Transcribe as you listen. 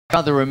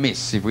rather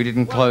remiss if we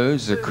didn't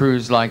close a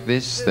cruise like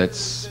this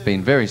that's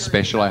been very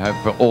special, I hope,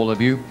 for all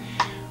of you,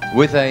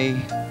 with a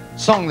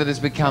song that has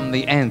become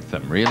the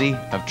anthem, really,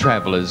 of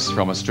travellers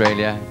from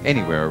Australia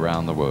anywhere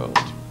around the world.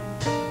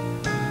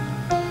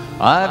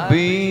 I've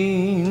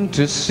been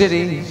to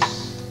cities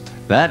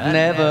that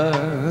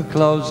never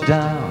closed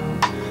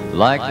down,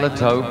 like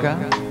Lautoka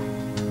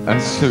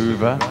and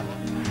Suva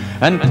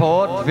and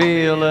Port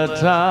Vila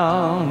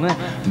town,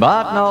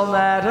 but no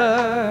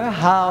matter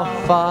how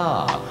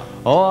far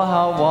or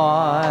how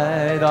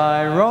wide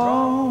I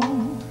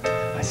roam,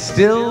 I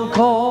still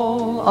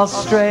call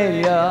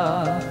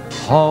Australia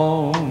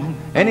home.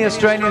 Any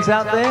Australians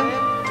out there?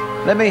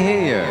 Let me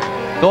hear you.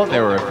 Thought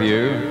there were a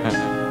few.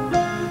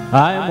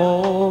 I'm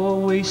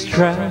always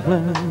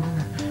traveling,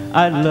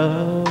 I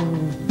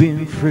love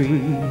being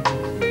free,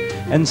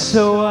 and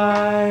so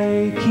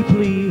I keep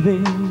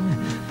leaving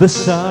the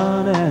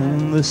sun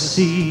and the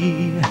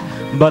sea,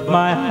 but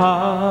my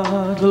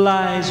heart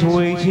lies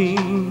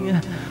waiting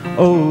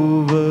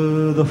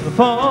over the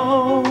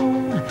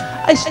phone.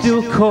 I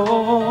still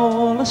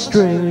call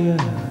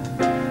Australia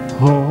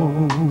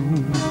home.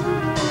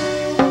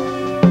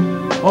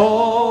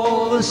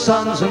 All the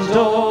sons and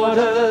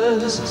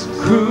daughters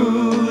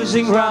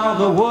cruising round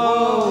the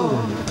world,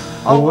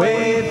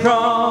 away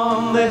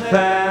from their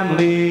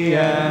family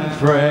and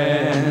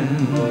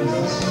friends.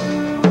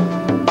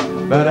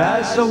 But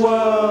as the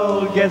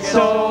world gets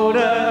older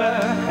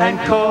and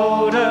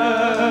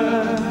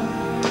colder,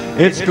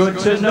 it's good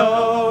to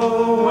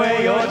know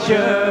where your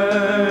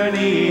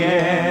journey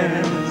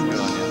ends.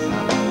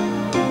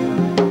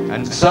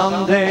 And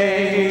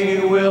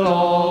someday we'll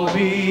all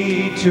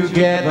be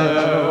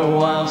together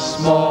once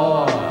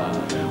more,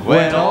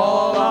 when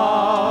all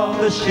of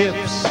the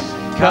ships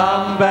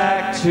come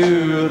back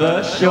to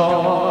the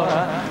shore.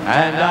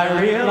 And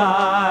I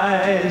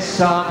realize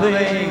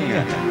something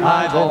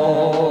I've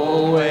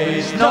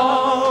always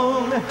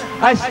known,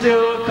 I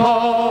still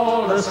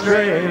call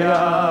Australia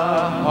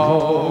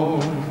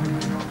home.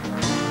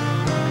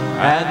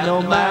 And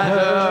no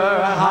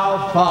matter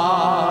how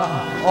far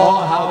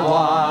or how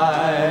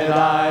wide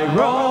I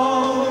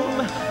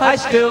roam, I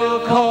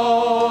still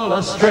call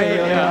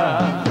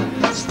Australia,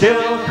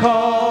 still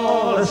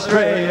call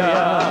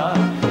Australia,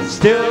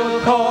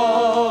 still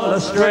call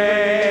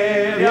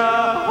Australia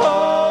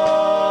home.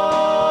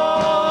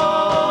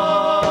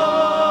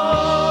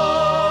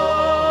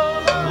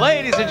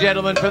 Ladies and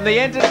gentlemen, from the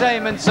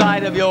entertainment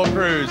side of your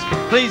cruise,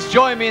 please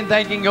join me in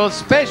thanking your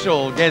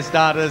special guest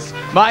artist,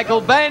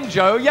 Michael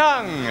Banjo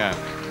Young,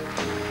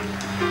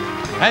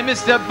 and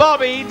Mr.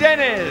 Bobby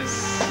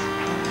Dennis,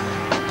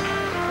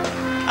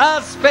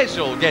 our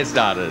special guest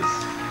artist.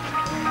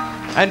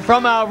 And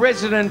from our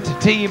resident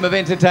team of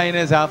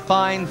entertainers, our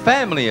fine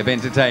family of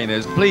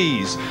entertainers,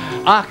 please,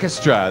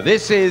 orchestra.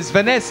 This is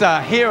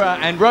Vanessa, Hera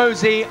and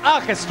Rosie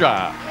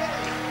Orchestra.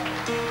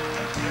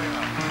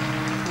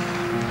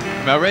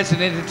 From our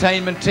resident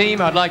entertainment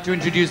team, I'd like to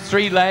introduce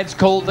three lads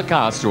called the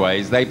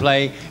Castaways. They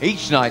play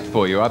each night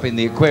for you up in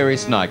the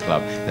Aquarius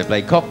nightclub. They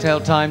play cocktail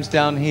times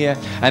down here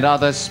and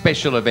other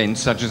special events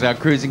such as our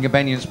Cruising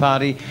Companions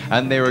party,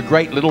 and they're a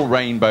great little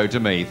rainbow to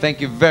me. Thank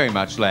you very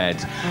much,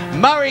 lads.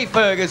 Murray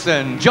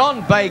Ferguson,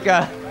 John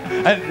Baker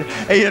and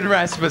Ian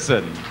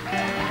Rasmussen.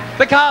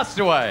 The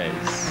Castaways.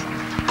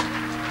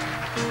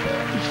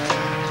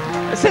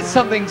 I said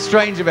something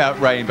strange about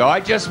Rainbow.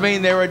 I just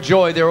mean they're a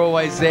joy. They're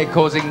always there,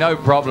 causing no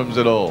problems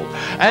at all.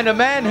 And a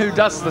man who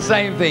does the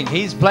same thing.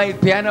 He's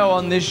played piano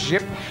on this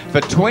ship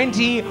for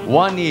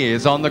 21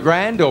 years on the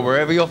Grand, or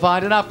wherever you'll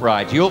find an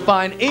upright. You'll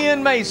find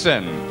Ian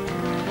Mason.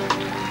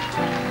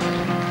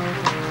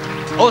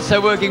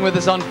 Also working with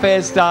us on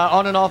Fairstar,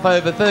 on and off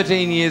over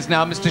 13 years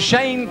now, Mr.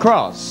 Shane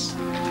Cross.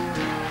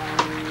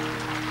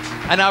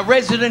 And our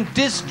resident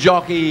disc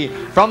jockey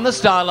from the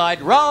Starlight,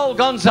 Raul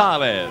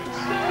Gonzalez.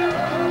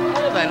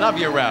 They love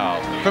you, Raul,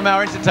 from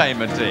our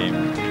entertainment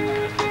team.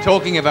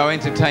 Talking of our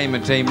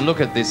entertainment team, look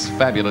at this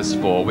fabulous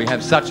four. We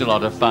have such a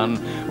lot of fun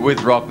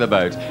with Rock the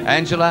Boat.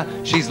 Angela,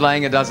 she's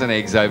laying a dozen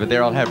eggs over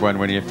there. I'll have one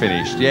when you're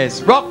finished.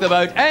 Yes, Rock the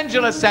Boat,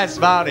 Angela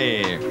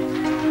Sasvari.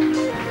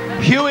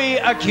 Huey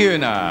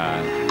Acuna.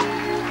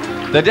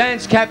 The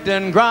dance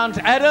captain, Grant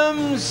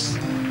Adams.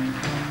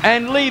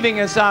 And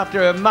leaving us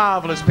after a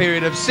marvellous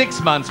period of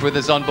 6 months with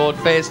us on board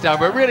Fairstar.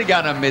 We're really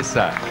going to miss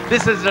her.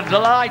 This is a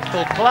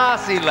delightful,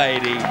 classy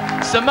lady,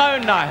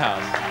 Simone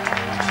Nyhouse.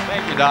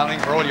 Thank you, darling,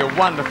 for all your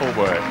wonderful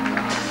work.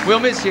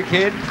 We'll miss you,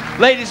 kid.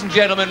 Ladies and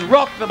gentlemen,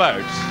 Rock the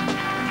Boat.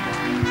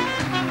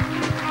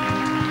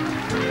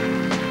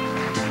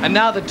 And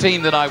now the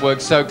team that I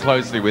work so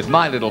closely with,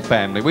 my little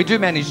family. We do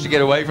manage to get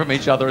away from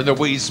each other in the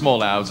wee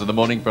small hours of the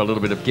morning for a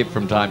little bit of kip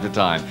from time to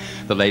time.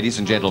 The ladies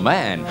and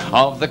gentlemen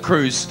of the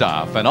cruise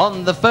staff. And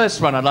on the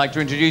first one I'd like to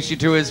introduce you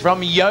to is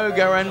from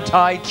yoga and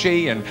Tai Chi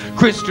and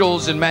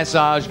crystals and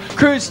massage,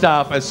 cruise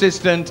staff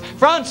assistant,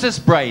 Francis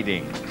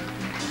Brading.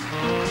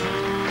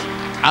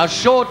 Our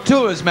short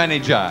tours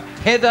manager,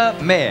 Heather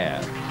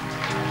Mayer.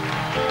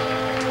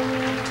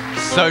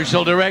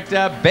 Social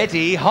director,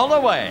 Betty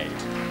Holloway.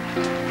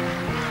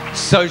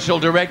 Social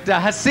Director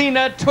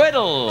Hasina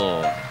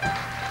Tweddle.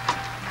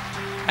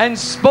 And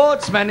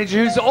Sports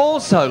Manager, who's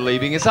also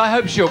leaving us, I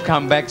hope she'll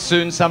come back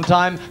soon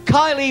sometime,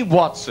 Kylie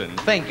Watson.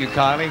 Thank you,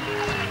 Kylie.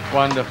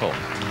 Wonderful.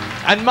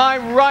 And my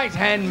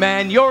right-hand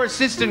man, your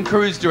Assistant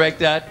Cruise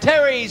Director,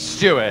 Terry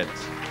Stewart.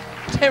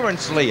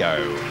 Terence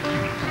Leo.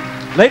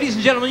 Ladies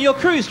and gentlemen, your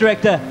Cruise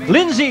Director,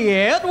 Lindsay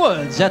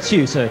Edwards. That's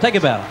you, sir. Take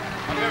a bow.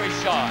 I'm very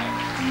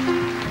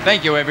shy.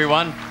 Thank you,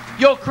 everyone.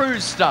 Your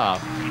cruise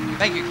staff.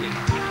 Thank you, kids.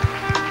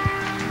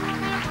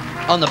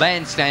 On the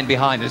bandstand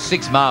behind us,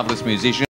 6 marvellous musicians.